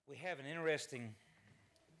We have an interesting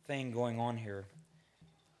thing going on here.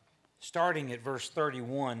 Starting at verse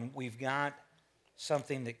 31, we've got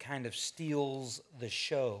something that kind of steals the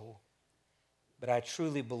show, but I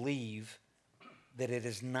truly believe that it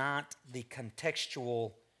is not the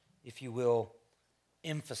contextual, if you will,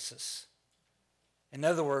 emphasis. In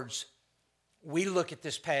other words, we look at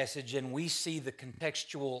this passage and we see the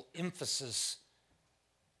contextual emphasis,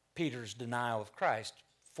 Peter's denial of Christ,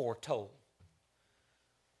 foretold.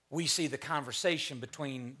 We see the conversation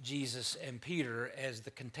between Jesus and Peter as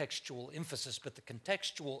the contextual emphasis, but the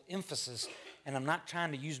contextual emphasis, and I'm not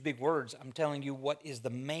trying to use big words, I'm telling you what is the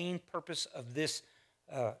main purpose of this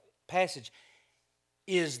passage,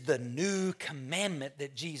 is the new commandment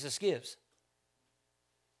that Jesus gives.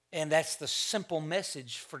 And that's the simple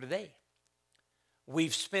message for today.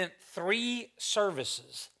 We've spent 3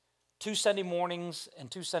 services, 2 Sunday mornings and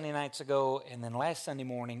 2 Sunday nights ago, and then last Sunday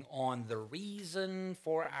morning on the reason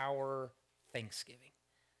for our Thanksgiving.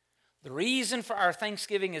 The reason for our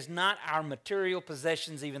Thanksgiving is not our material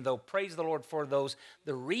possessions, even though praise the Lord for those.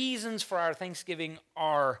 The reasons for our Thanksgiving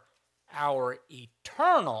are our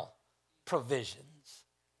eternal provisions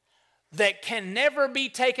that can never be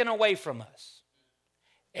taken away from us.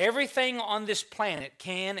 Everything on this planet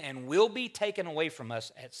can and will be taken away from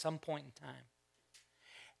us at some point in time.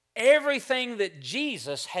 Everything that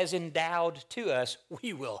Jesus has endowed to us,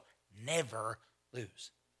 we will never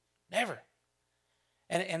lose. Never.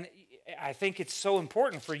 And I think it's so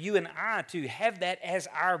important for you and I to have that as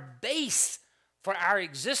our base for our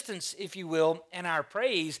existence, if you will, and our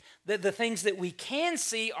praise, that the things that we can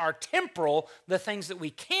see are temporal, the things that we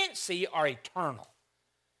can't see are eternal.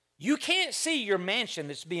 You can't see your mansion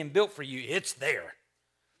that's being built for you. It's there.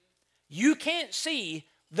 You can't see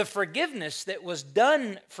the forgiveness that was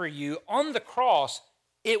done for you on the cross.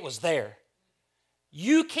 It was there.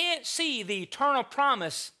 You can't see the eternal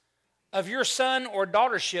promise of your son or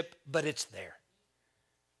daughtership, but it's there.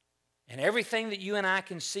 And everything that you and I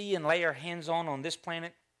can see and lay our hands on this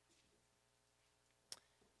planet,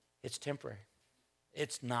 it's temporary.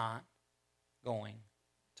 It's not going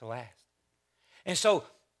to last. And so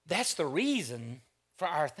that's the reason for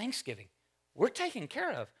our Thanksgiving. We're taken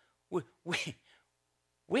care of.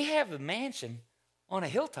 We have a mansion on a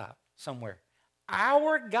hilltop somewhere.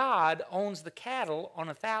 Our God owns the cattle on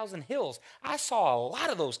 1,000 hills. I saw a lot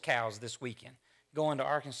of those cows this weekend going to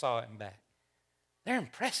Arkansas and back. They're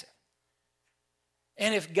impressive.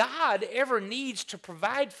 And if God ever needs to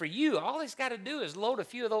provide for you, all he's got to do is load a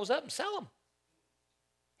few of those up and sell them.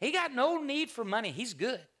 He got no need for money. He's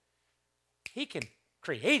good. He can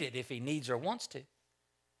create it if he needs or wants to.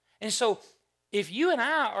 And so if you and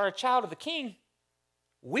I are a child of the King,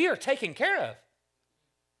 we are taken care of.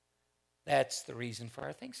 That's the reason for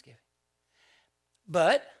our Thanksgiving.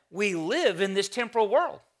 But we live in this temporal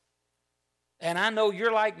world. And I know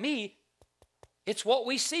you're like me. It's what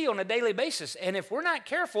we see on a daily basis. And if we're not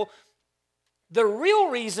careful, the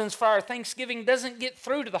real reasons for our Thanksgiving doesn't get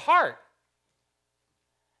through to the heart.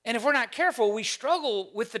 And if we're not careful, we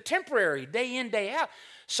struggle with the temporary day in, day out.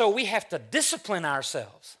 So we have to discipline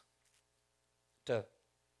ourselves to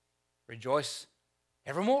rejoice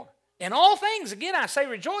evermore. In all things, again, I say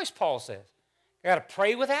rejoice, Paul says. You got to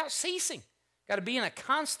pray without ceasing. Got to be in a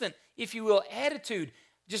constant, if you will, attitude,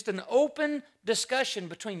 just an open discussion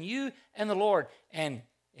between you and the Lord. And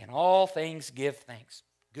in all things, give thanks,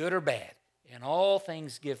 good or bad. In all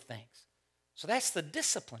things, give thanks. So that's the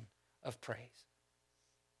discipline of praise.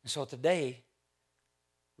 And so today,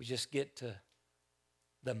 we just get to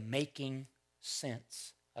the making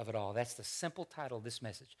sense of it all. That's the simple title of this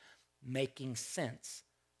message, Making Sense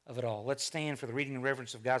of It All. Let's stand for the reading and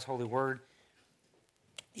reverence of God's holy word.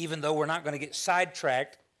 Even though we're not going to get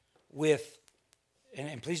sidetracked with,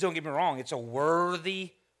 and please don't get me wrong, it's a worthy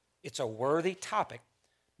topic,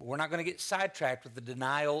 but we're not going to get sidetracked with the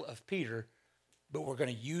denial of Peter, but we're going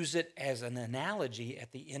to use it as an analogy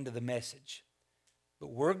at the end of the message. But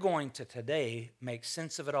we're going to today make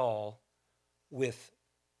sense of it all with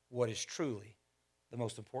what is truly the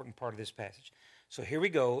most important part of this passage. So here we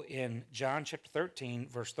go in John chapter 13,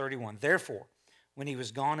 verse 31. Therefore, when he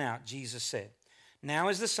was gone out, Jesus said, now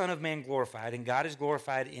is the Son of Man glorified, and God is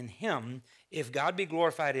glorified in him. If God be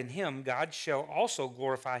glorified in him, God shall also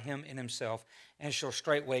glorify him in himself, and shall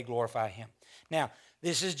straightway glorify him. Now,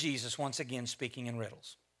 this is Jesus once again speaking in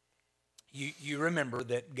riddles. You remember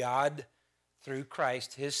that God, through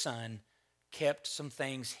Christ, his Son, kept some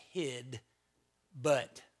things hid,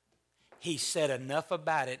 but he said enough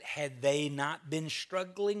about it. Had they not been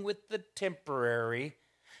struggling with the temporary,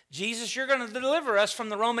 Jesus, you're going to deliver us from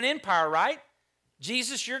the Roman Empire, right?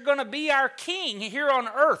 Jesus, you're going to be our king here on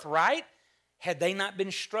earth, right? had they not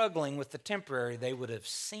been struggling with the temporary, they would have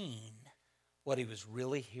seen what he was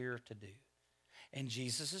really here to do. And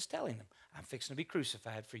Jesus is telling them, I'm fixing to be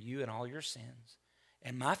crucified for you and all your sins.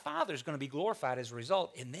 And my Father's going to be glorified as a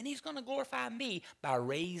result. And then he's going to glorify me by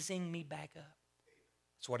raising me back up.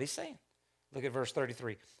 That's what he's saying. Look at verse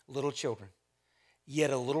 33. Little children,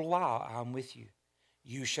 yet a little while I am with you.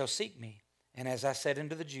 You shall seek me. And as I said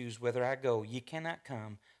unto the Jews, whither I go, ye cannot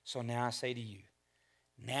come. So now I say to you.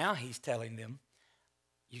 Now he's telling them,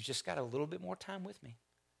 you just got a little bit more time with me.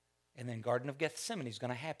 And then Garden of Gethsemane is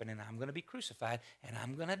going to happen, and I'm going to be crucified, and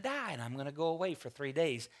I'm going to die, and I'm going to go away for 3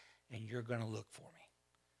 days, and you're going to look for me.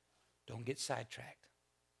 Don't get sidetracked.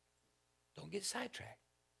 Don't get sidetracked.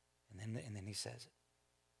 And then he says it.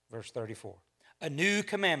 Verse 34. A new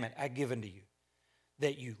commandment I give unto you,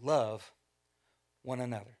 that you love one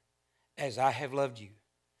another, as I have loved you,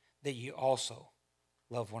 that you also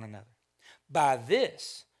love one another. By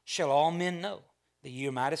this shall all men know that you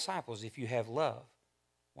are my disciples, if you have love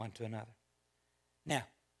one to another. Now,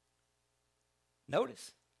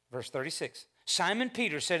 notice verse 36. Simon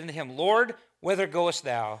Peter said unto him, Lord, whither goest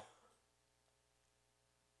thou?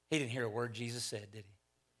 He didn't hear a word Jesus said, did he?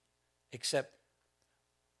 Except,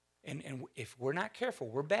 and if we're not careful,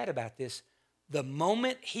 we're bad about this. The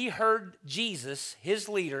moment he heard Jesus, his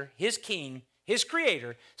leader, his king, his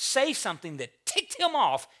creator, say something that ticked him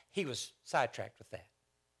off, he was sidetracked with that.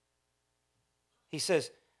 He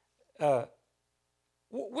says, where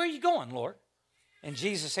are you going, Lord? And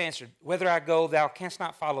Jesus answered, whither I go, thou canst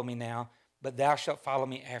not follow me now, but thou shalt follow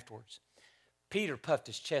me afterwards. Peter puffed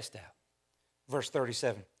his chest out. Verse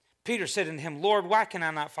 37. Peter said unto him, Lord, why can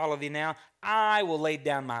I not follow thee now? I will lay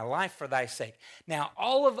down my life for thy sake. Now,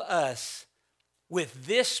 all of us with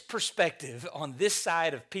this perspective on this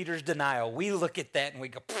side of Peter's denial, we look at that and we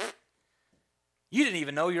go, you didn't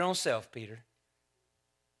even know your own self, Peter.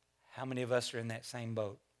 How many of us are in that same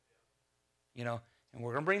boat? You know, and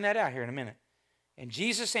we're going to bring that out here in a minute. And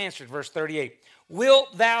Jesus answered, verse 38,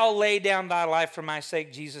 wilt thou lay down thy life for my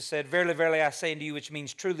sake? Jesus said, verily, verily, I say unto you, which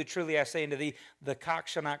means truly, truly, I say unto thee, the cock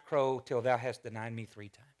shall not crow till thou hast denied me 3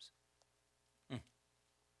 times.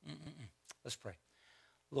 Let's pray.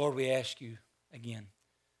 Lord, we ask you again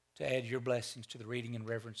to add your blessings to the reading and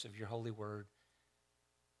reverence of your holy word.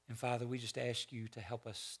 And Father, we just ask you to help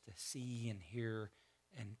us to see and hear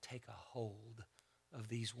and take a hold of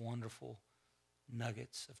these wonderful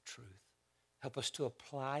nuggets of truth. Help us to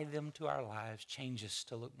apply them to our lives. Change us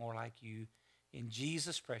to look more like you. In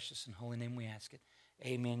Jesus' precious and holy name we ask it.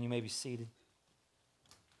 Amen. You may be seated.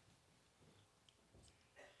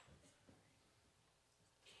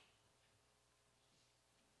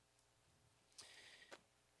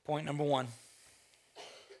 Point number 1.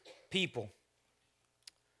 People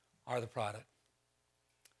are the product.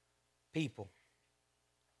 People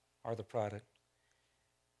are the product.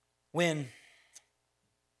 When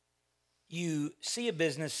you see a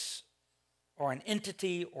business or an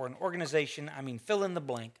entity or an organization, fill in the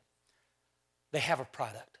blank, they have a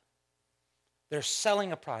product. They're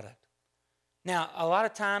selling a product. Now, a lot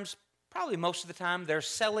of times, probably most of the time, they're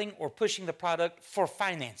selling or pushing the product for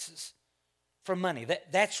finances, for money.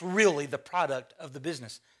 That's really the product of the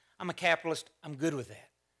business. I'm a capitalist. I'm good with that.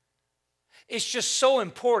 It's just so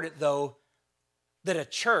important, though, that a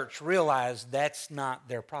church realize that's not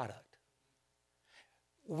their product.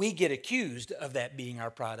 We get accused of that being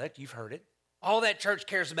our product. You've heard it. All that church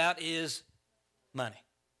cares about is money.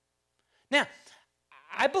 Now,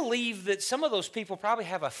 I believe that some of those people probably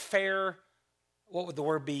have a fair, what would the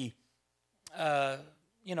word be,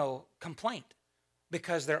 complaint.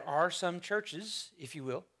 Because there are some churches, if you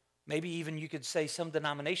will, maybe even you could say some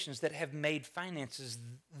denominations that have made finances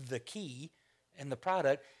the key and the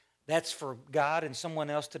product. That's for God and someone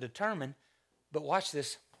else to determine. But watch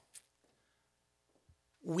this.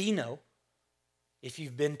 We know, if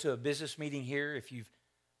you've been to a business meeting here, if you've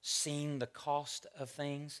seen the cost of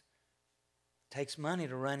things, it takes money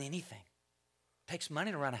to run anything. It takes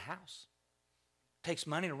money to run a house. It takes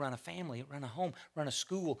money to run a family, run a home, run a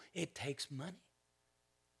school. It takes money.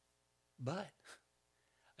 But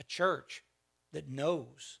a church that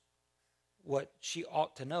knows what she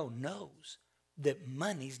ought to know knows that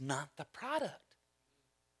money's not the product.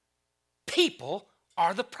 People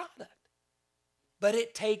are the product. But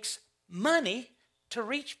it takes money to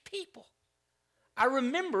reach people. I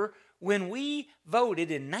remember when we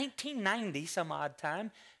voted in 1990, some odd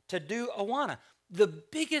time, to do Awana. The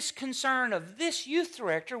biggest concern of this youth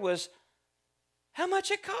director was how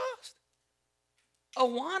much it cost.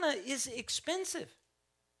 Awana is expensive.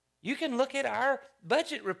 You can look at our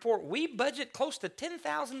budget report. We budget close to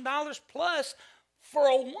 $10,000 plus for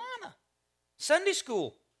Awana. Sunday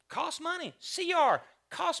school costs money. CR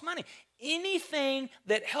costs money. Anything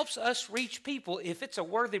that helps us reach people, if it's a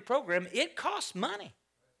worthy program, it costs money.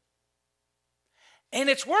 And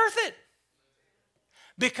it's worth it.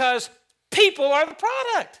 Because people are the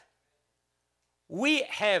product. We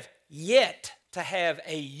have yet to have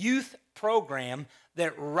a youth program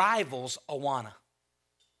that rivals Awana.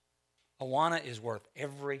 Awana is worth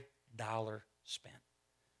every dollar spent.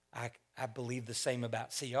 I believe the same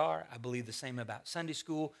about CR. I believe the same about Sunday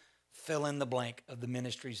school. Fill in the blank of the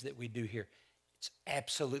ministries that we do here. It's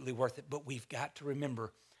absolutely worth it. But we've got to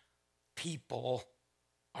remember, people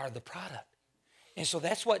are the product. And so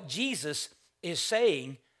that's what Jesus is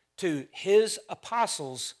saying to his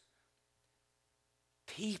apostles.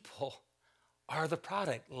 People are the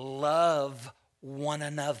product. Love one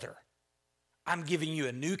another. I'm giving you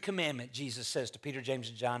a new commandment, Jesus says to Peter, James,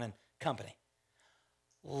 and John and company.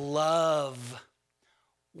 Love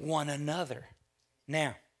one another.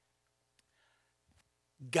 Now,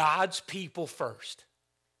 God's people first.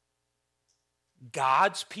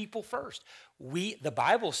 God's people first. The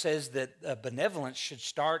Bible says that benevolence should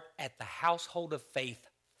start at the household of faith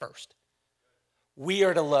first. We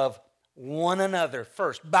are to love one another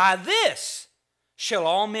first. By this shall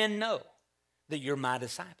all men know that you're my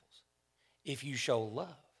disciples, if you show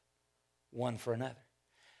love one for another.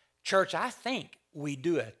 Church, I think we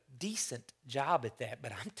do a decent job at that,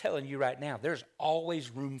 but I'm telling you right now, there's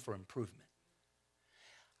always room for improvement.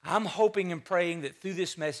 I'm hoping and praying that through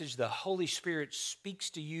this message, the Holy Spirit speaks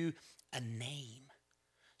to you a name,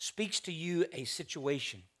 speaks to you a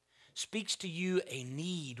situation, speaks to you a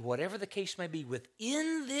need, whatever the case may be,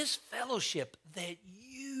 within this fellowship that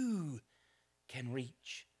you can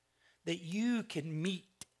reach, that you can meet,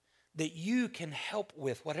 that you can help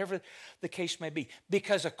with, whatever the case may be.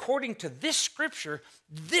 Because according to this scripture,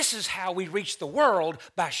 this is how we reach the world,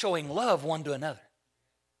 by showing love one to another.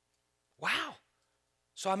 Wow.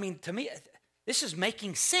 So, I mean, to me, this is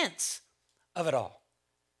making sense of it all.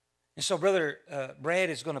 And so Brother Brad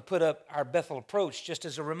is going to put up our Bethel approach just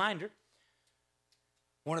as a reminder.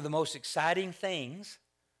 One of the most exciting things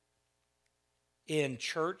in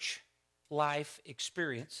church life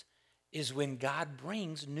experience is when God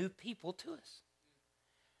brings new people to us.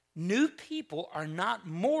 New people are not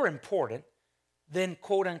more important than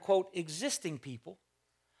quote unquote existing people,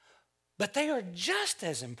 but they are just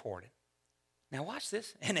as important. Now watch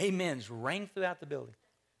this, and amens rang throughout the building.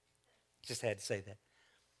 Just had to say that.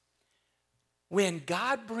 When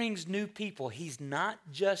God brings new people, he's not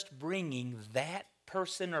just bringing that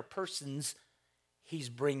person or persons, he's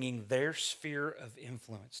bringing their sphere of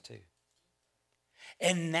influence too.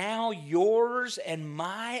 And now yours and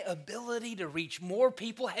my ability to reach more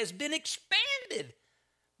people has been expanded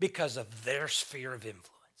because of their sphere of influence.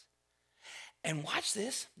 And watch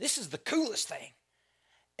this. This is the coolest thing.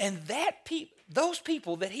 And those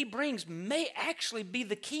people that he brings may actually be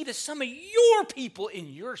the key to some of your people in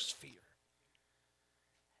your sphere.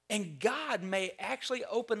 And God may actually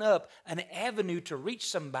open up an avenue to reach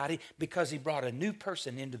somebody because he brought a new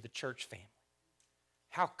person into the church family.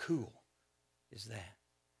 How cool is that?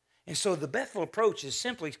 And so the Bethel approach is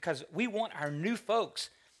simply because we want our new folks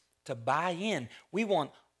to buy in. We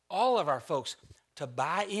want all of our folks to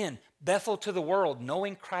buy in. Bethel to the world,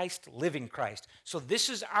 knowing Christ, living Christ. So this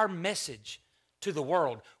is our message to the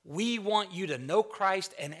world. We want you to know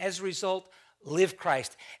Christ and as a result, live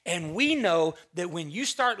Christ. And we know that when you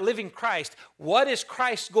start living Christ, what is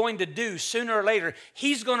Christ going to do sooner or later?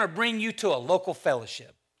 He's going to bring you to a local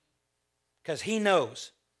fellowship because he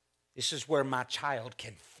knows this is where my child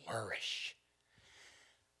can flourish.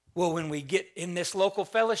 Well, when we get in this local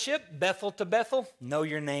fellowship, Bethel to Bethel, know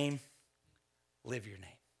your name, live your name.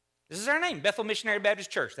 This is our name, Bethel Missionary Baptist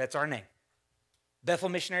Church. That's our name. Bethel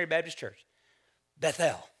Missionary Baptist Church.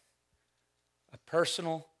 Bethel, a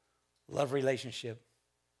personal love relationship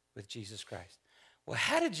with Jesus Christ. Well,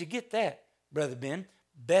 how did you get that, Brother Ben?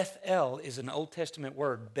 Bethel is an Old Testament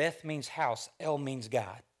word. Beth means house. El means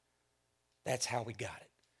God. That's how we got it.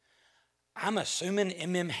 I'm assuming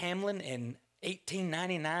M.M. Hamlin in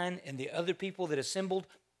 1899 and the other people that assembled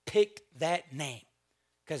picked that name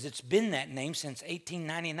because it's been that name since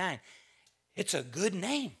 1899. It's a good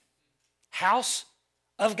name. House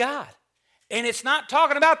of God. And it's not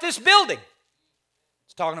talking about this building.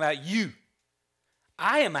 It's talking about you.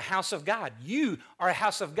 I am a house of God. You are a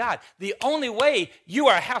house of God. The only way you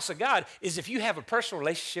are a house of God is if you have a personal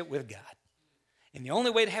relationship with God. And the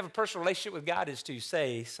only way to have a personal relationship with God is to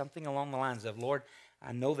say something along the lines of, Lord,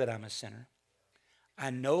 I know that I'm a sinner. I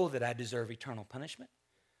know that I deserve eternal punishment.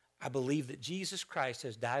 I believe that Jesus Christ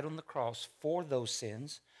has died on the cross for those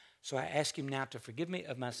sins So I ask him now to forgive me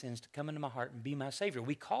of my sins, to come into my heart and be my Savior.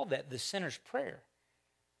 We call that the sinner's prayer.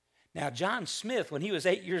 Now, John Smith, when he was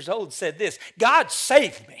 8 years old, said this, God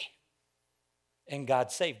saved me. And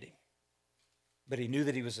God saved him. But he knew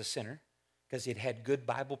that he was a sinner because he'd had good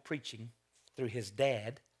Bible preaching through his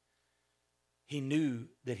dad. He knew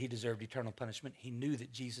that he deserved eternal punishment. He knew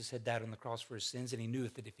that Jesus had died on the cross for his sins, and he knew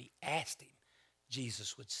that if he asked him,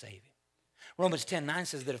 Jesus would save him. Romans 10:9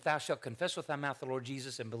 says that if thou shalt confess with thy mouth the Lord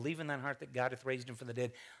Jesus and believe in thine heart that God hath raised him from the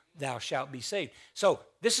dead, thou shalt be saved. So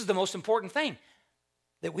this is the most important thing,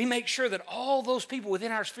 that we make sure that all those people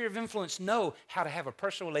within our sphere of influence know how to have a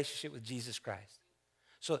personal relationship with Jesus Christ.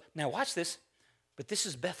 So now watch this, but this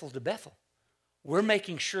is Bethel to Bethel. We're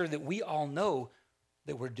making sure that we all know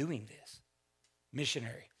that we're doing this.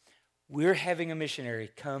 Missionary. We're having a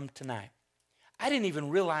missionary come tonight. I didn't even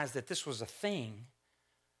realize that this was a thing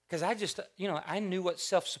because I knew what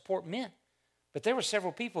self-support meant. But there were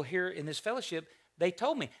several people here in this fellowship, they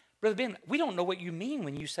told me, Brother Ben, we don't know what you mean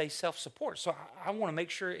when you say self-support. So I want to make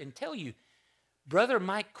sure and tell you, Brother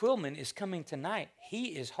Mike Quillman is coming tonight. He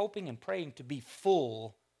is hoping and praying to be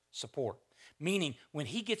full support. Meaning, when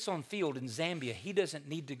he gets on field in Zambia, he doesn't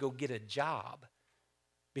need to go get a job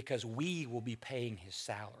because we will be paying his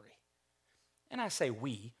salary. And I say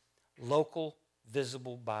we, local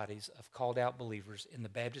visible bodies of called out believers in the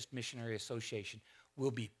Baptist Missionary Association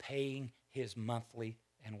will be paying his monthly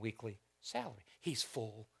and weekly salary. He's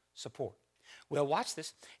full support. Well, watch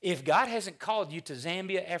this. If God hasn't called you to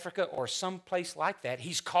Zambia, Africa, or some place like that,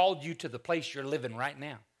 he's called you to the place you're living right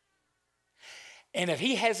now. And if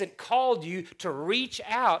he hasn't called you to reach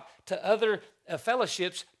out to other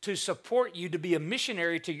fellowships to support you to be a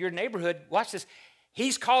missionary to your neighborhood, watch this,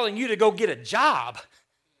 he's calling you to go get a job.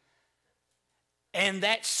 And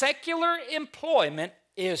that secular employment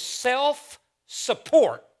is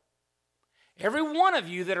self-support. Every one of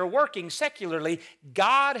you that are working secularly,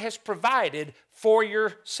 God has provided for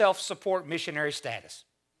your self-support missionary status.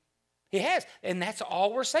 He has, and that's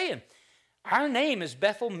all we're saying. Our name is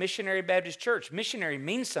Bethel Missionary Baptist Church. Missionary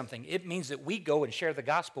means something. It means that we go and share the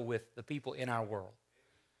gospel with the people in our world.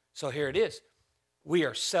 So here it is. We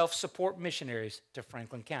are self-support missionaries to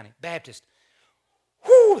Franklin County. Baptist.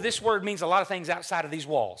 Whew, this word means a lot of things outside of these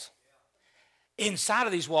walls. Inside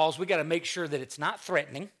of these walls, we got to make sure that it's not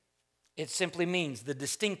threatening. It simply means the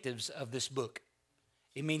distinctives of this book.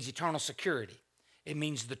 It means eternal security. It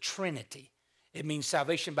means the Trinity. It means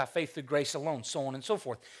salvation by faith through grace alone, so on and so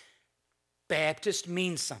forth. Baptist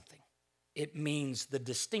means something. It means the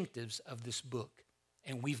distinctives of this book.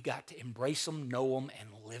 And we've got to embrace them, know them, and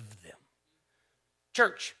live them.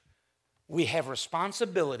 Church, we have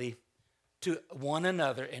responsibility to one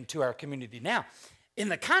another and to our community. Now, in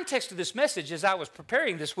the context of this message, as I was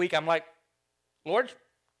preparing this week, I'm like, Lord,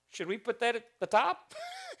 should we put that at the top?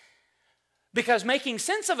 Because making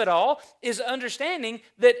sense of it all is understanding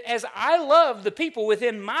that as I love the people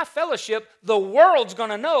within my fellowship, the world's going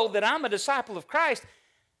to know that I'm a disciple of Christ.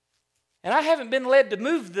 And I haven't been led to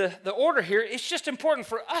move the order here. It's just important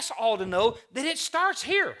for us all to know that it starts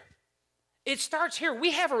here. It starts here.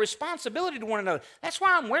 We have a responsibility to one another. That's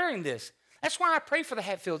why I'm wearing this. That's why I pray for the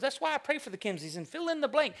Hatfields. That's why I pray for the Kimseys and fill in the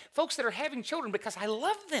blank. Folks that are having children, because I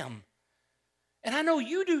love them. And I know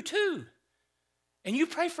you do too. And you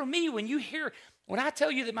pray for me when I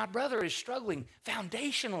tell you that my brother is struggling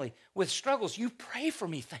foundationally with struggles, you pray for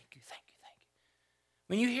me. Thank you, thank you, thank you.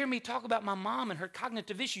 When you hear me talk about my mom and her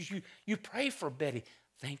cognitive issues, you pray for Betty.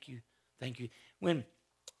 Thank you, thank you. When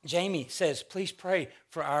Jamie says, please pray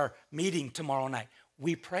for our meeting tomorrow night,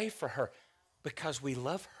 we pray for her because we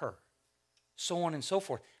love her, so on and so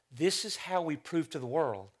forth. This is how we prove to the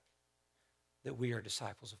world that we are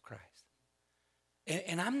disciples of Christ.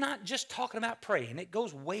 And I'm not just talking about praying. It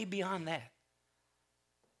goes way beyond that.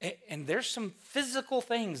 And there's some physical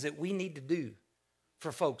things that we need to do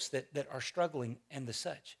for folks that are struggling and the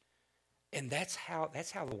such. And that's how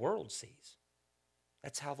the world sees.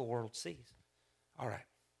 That's how the world sees. All right.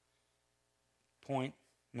 Point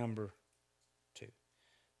number 2.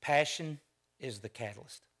 Passion is the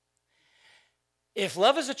catalyst. If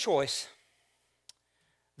love is a choice,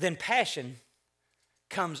 then passion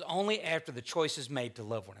comes only after the choice is made to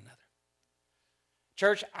love one another.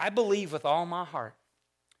 Church, I believe with all my heart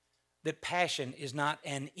that passion is not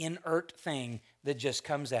an inert thing that just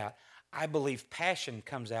comes out. I believe passion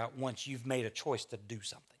comes out once you've made a choice to do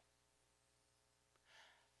something.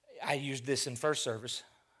 I used this in first service.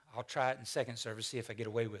 I'll try it in second service, see if I get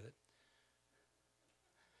away with it.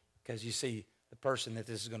 Because you see, the person that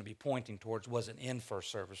this is going to be pointing towards wasn't in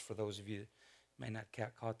first service, for those of you that may not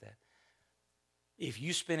caught that. If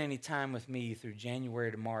you spend any time with me through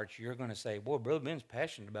January to March, you're going to say, boy, Brother Ben's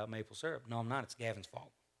passionate about maple syrup. No, I'm not. It's Gavin's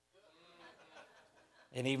fault.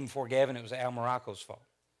 And even before Gavin, it was Al Morocco's fault.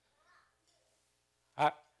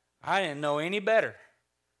 I didn't know any better.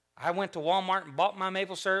 I went to Walmart and bought my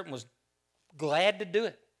maple syrup and was glad to do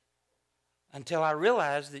it until I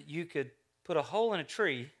realized that you could put a hole in a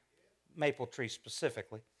tree, maple tree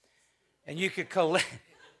specifically, and you could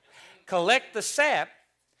collect the sap,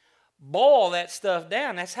 boil that stuff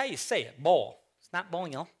down. That's how you say it, boil. It's not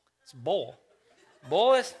boil, it's boil.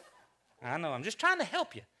 Boil this. I know, I'm just trying to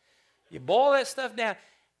help you. You boil that stuff down,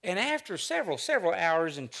 and after several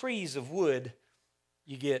hours and trees of wood,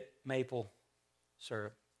 you get maple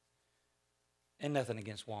syrup. And nothing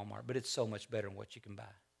against Walmart, but it's so much better than what you can buy,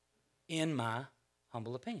 in my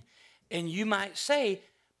humble opinion. And you might say,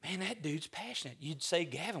 man, that dude's passionate. You'd say,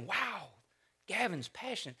 Gavin, wow, Gavin's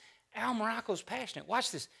passionate. Al Morocco's passionate.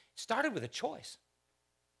 Watch this. It started with a choice.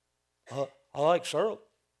 I like syrup.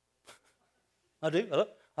 I do.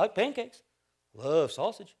 I like pancakes. Love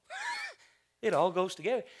sausage. It all goes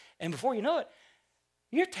together. And before you know it,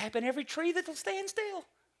 you're tapping every tree that'll stand still.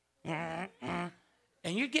 And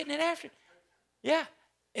you're getting it after. Yeah.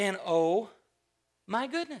 And oh, my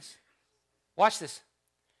goodness. Watch this.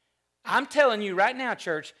 I'm telling you right now,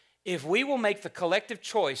 church, if we will make the collective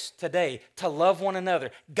choice today to love one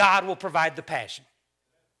another, God will provide the passion.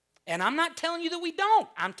 And I'm not telling you that we don't.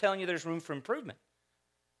 I'm telling you there's room for improvement.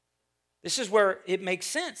 This is where it makes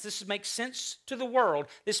sense. This makes sense to the world.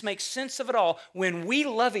 This makes sense of it all when we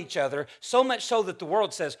love each other so much so that the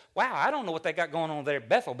world says, wow, I don't know what they got going on there at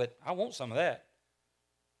Bethel, but I want some of that.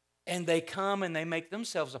 And they come and they make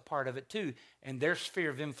themselves a part of it too. And their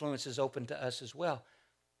sphere of influence is open to us as well.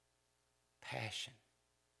 Passion.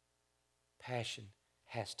 Passion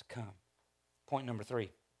has to come. Point number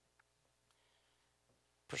 3.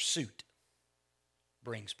 Pursuit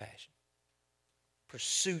brings passion.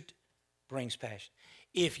 Pursuit brings passion.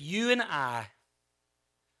 If you and I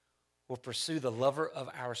will pursue the lover of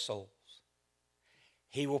our souls,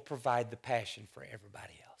 he will provide the passion for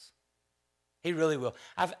everybody else. He really will.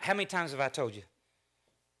 How many times have I told you?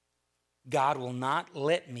 God will not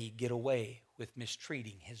let me get away with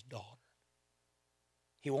mistreating his daughter.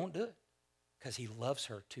 He won't do it because he loves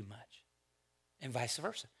her too much, and vice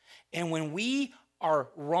versa. And when we are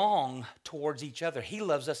wrong towards each other, he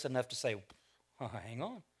loves us enough to say, hang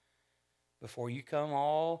on. Before you come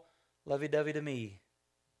all lovey-dovey to me,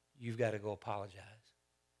 you've got to go apologize.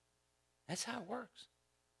 That's how it works.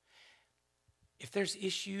 If there's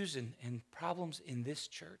issues and problems in this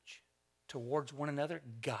church towards one another,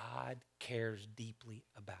 God cares deeply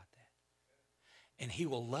about that. And he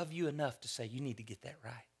will love you enough to say, you need to get that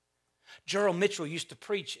right. Gerald Mitchell used to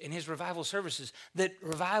preach in his revival services that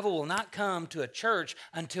revival will not come to a church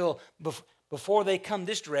until before they come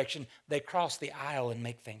this direction, they cross the aisle and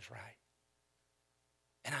make things right.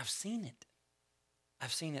 And I've seen it.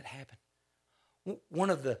 I've seen it happen. One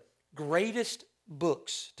of the greatest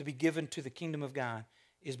books to be given to the kingdom of God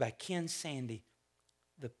is by Ken Sande,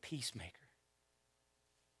 The Peacemaker.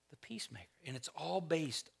 The Peacemaker. And it's all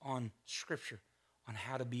based on Scripture, on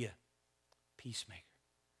how to be a peacemaker.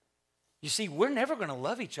 You see, we're never going to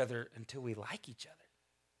love each other until we like each other.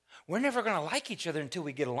 We're never going to like each other until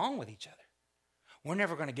we get along with each other. We're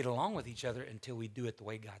never going to get along with each other until we do it the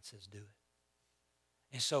way God says do it.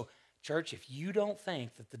 And so, church, if you don't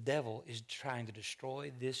think that the devil is trying to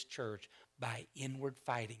destroy this church by inward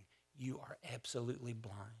fighting, you are absolutely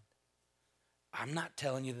blind. I'm not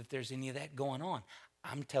telling you that there's any of that going on.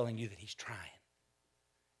 I'm telling you that he's trying.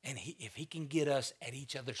 And if he can get us at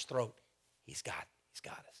each other's throat, he's got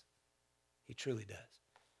us. He truly does.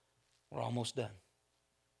 We're almost done.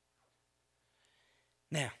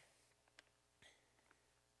 Now,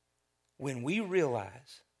 when we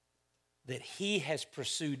realize that he has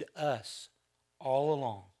pursued us all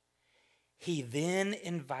along, he then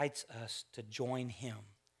invites us to join him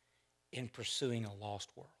in pursuing a lost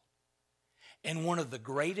world. And one of the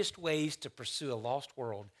greatest ways to pursue a lost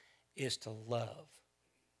world is to love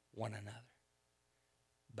one another.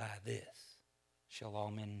 By this shall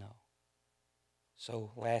all men know.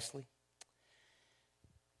 So lastly,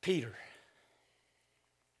 Peter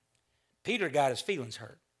got his feelings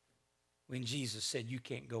hurt when Jesus said, you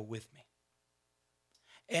can't go with me.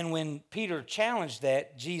 And when Peter challenged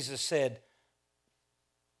that, Jesus said,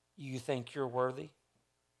 you think you're worthy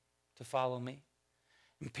to follow me?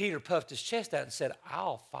 And Peter puffed his chest out and said,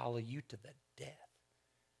 I'll follow you to the death.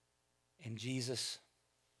 And Jesus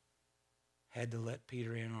had to let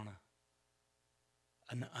Peter in on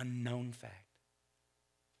an unknown fact.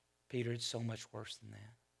 Peter, it's so much worse than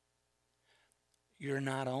that. you're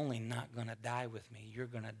not only not going to die with me, you're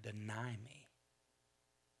going to deny me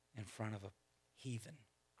in front of a heathen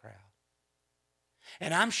crowd.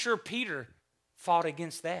 And I'm sure Peter fought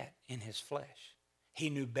against that in his flesh.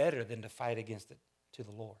 He knew better than to fight against it to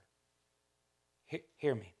the Lord.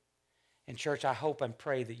 Hear me. And church, I hope and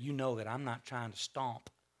pray that you know that I'm not trying to stomp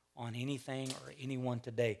on anything or anyone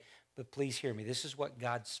today. But please hear me. This is what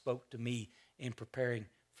God spoke to me in preparing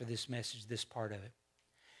for this message, this part of it.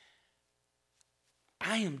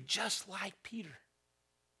 I am just like Peter.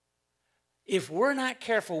 If we're not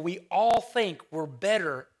careful, we all think we're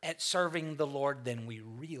better at serving the Lord than we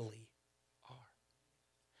really are.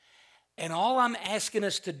 And all I'm asking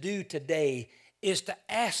us to do today is to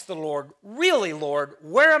ask the Lord, really, Lord,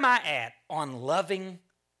 where am I at on loving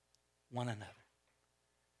one another?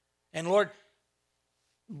 And Lord,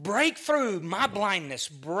 break through my blindness,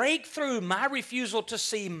 break through my refusal to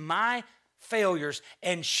see my failures,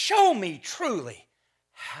 and show me truly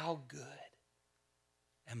how good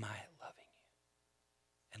am I at loving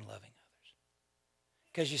you and loving others.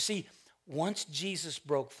 Because you see, once Jesus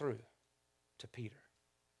broke through to Peter,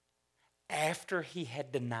 after he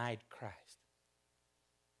had denied Christ,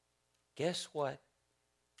 guess what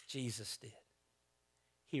Jesus did?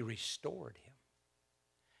 He restored him.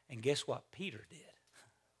 And guess what Peter did?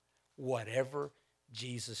 Whatever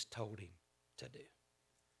Jesus told him to do.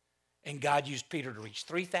 And God used Peter to reach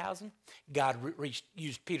 3,000. God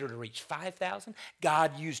used Peter to reach 5,000.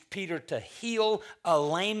 God used Peter to heal a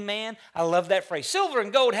lame man. I love that phrase. Silver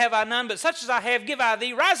and gold have I none, but such as I have give I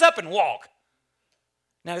thee. Rise up and walk.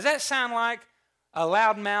 Now, does that sound like a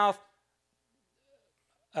loudmouth,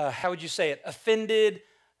 how would you say it, offended,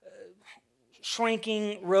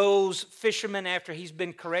 shrinking rose fisherman after he's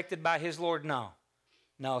been corrected by his Lord? No.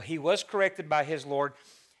 No, he was corrected by his Lord.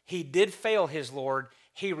 He did fail his Lord.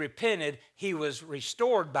 He repented. He was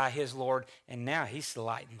restored by his Lord. And now he's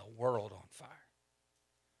lighting the world on fire.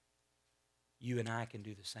 You and I can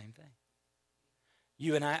do the same thing.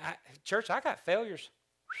 You and I church, I got failures.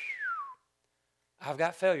 I've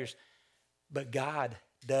got failures. But God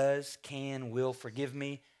does, can, will forgive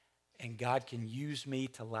me. And God can use me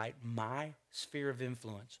to light my sphere of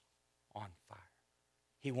influence on fire.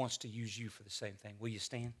 He wants to use you for the same thing. Will you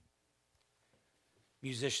stand?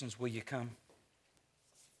 Musicians, will you come?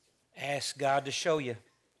 Ask God to show you.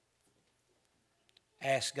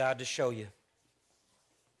 Ask God to show you.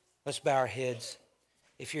 Let's bow our heads.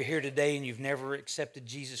 If you're here today and you've never accepted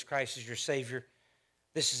Jesus Christ as your Savior,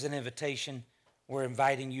 this is an invitation. We're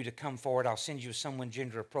inviting you to come forward. I'll send you with someone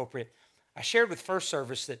gender appropriate. I shared with first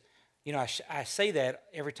service that, I say that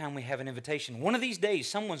every time we have an invitation. One of these days,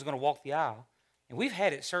 someone's going to walk the aisle. And we've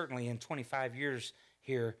had it certainly in 25 years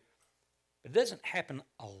here, but it doesn't happen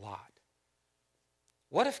a lot.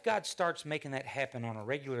 What if God starts making that happen on a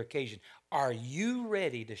regular occasion? Are you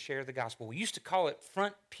ready to share the gospel? We used to call it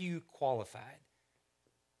front pew qualified.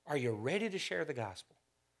 Are you ready to share the gospel?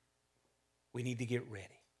 We need to get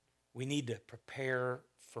ready. We need to prepare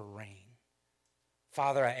for rain.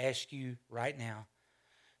 Father, I ask you right now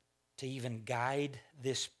to even guide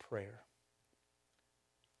this prayer.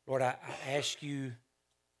 Lord, I ask you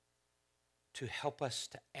to help us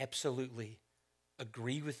to absolutely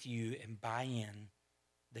agree with you and buy in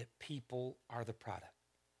that people are the product.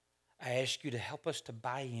 I ask you to help us to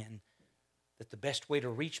buy in that the best way to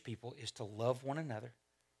reach people is to love one another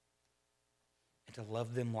and to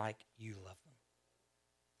love them like you love them.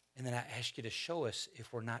 And then I ask you to show us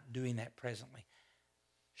if we're not doing that presently.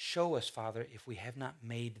 Show us, Father, if we have not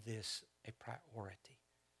made this a priority.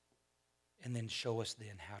 And then show us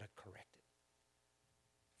then how to correct it.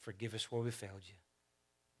 Forgive us where we failed you.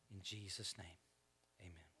 In Jesus' name,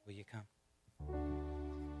 amen. Will you come?